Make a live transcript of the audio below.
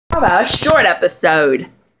How about a short episode?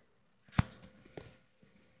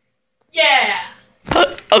 Yeah.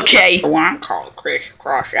 Okay. I want to call it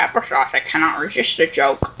crisscross applesauce. I cannot resist the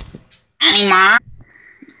joke anymore.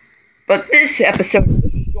 But this episode is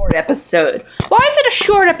a short episode. Why is it a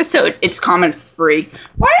short episode? It's comments free.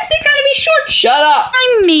 Why is it gonna be short? Shut up!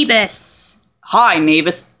 I'm Mavis. Hi,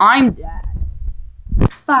 Mavis. I'm Dad.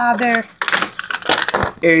 Father.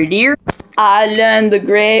 Dear, I learned the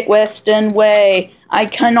Great Western Way. I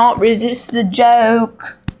cannot resist the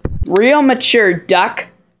joke. Real mature, duck.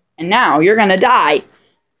 And now you're gonna die.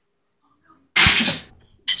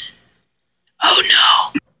 Oh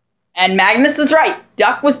no. And Magnus is right.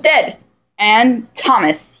 Duck was dead. And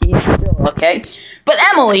Thomas, he's still okay. But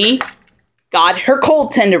Emily got her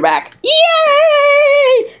cold tender back.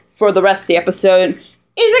 Yay! For the rest of the episode. Is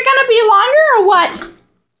it gonna be longer or what?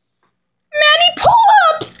 Many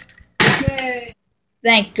pull-ups! Yay.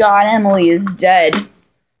 Thank God Emily is dead.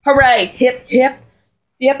 Hooray! Hip hip.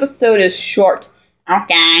 The episode is short.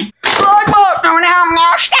 Okay.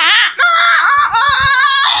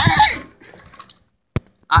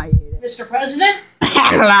 I hate it. Mr. President?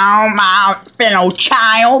 Hello, my fellow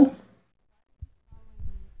child.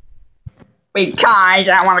 Because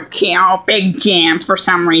I want to kill Big Jim for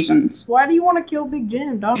some reasons. Why do you want to kill Big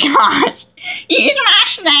Jim, dog? Gosh, he's my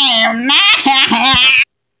slave.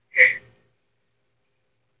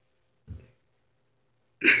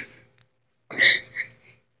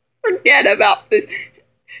 Forget about this.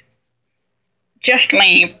 Just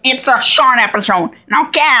leave. It's a short episode. Now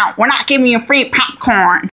get out. We're not giving you free popcorn.